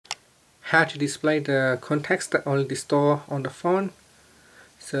how to display the contacts that only store on the phone.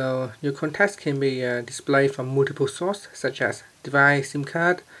 So your contacts can be displayed from multiple sources such as device, SIM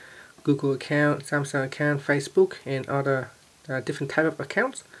card, Google account, Samsung account, Facebook, and other different type of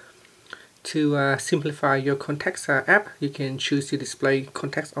accounts. To simplify your contacts app, you can choose to display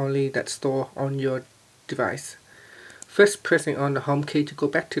contacts only that store on your device. First, pressing on the home key to go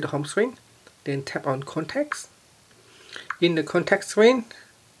back to the home screen, then tap on contacts. In the contact screen,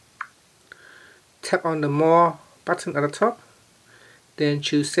 tap on the more button at the top, then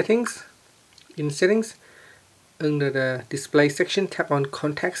choose settings. In settings, under the display section, tap on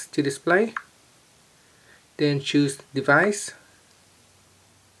contacts to display, then choose device.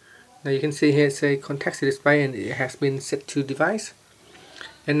 Now you can see here it says contacts to display and it has been set to device.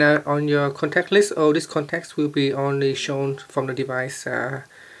 And now on your contact list, all these contacts will be only shown from the device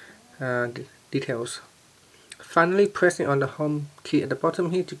details. Finally, pressing on the home key at the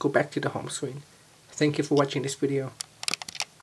bottom here to go back to the home screen. Thank you for watching this video.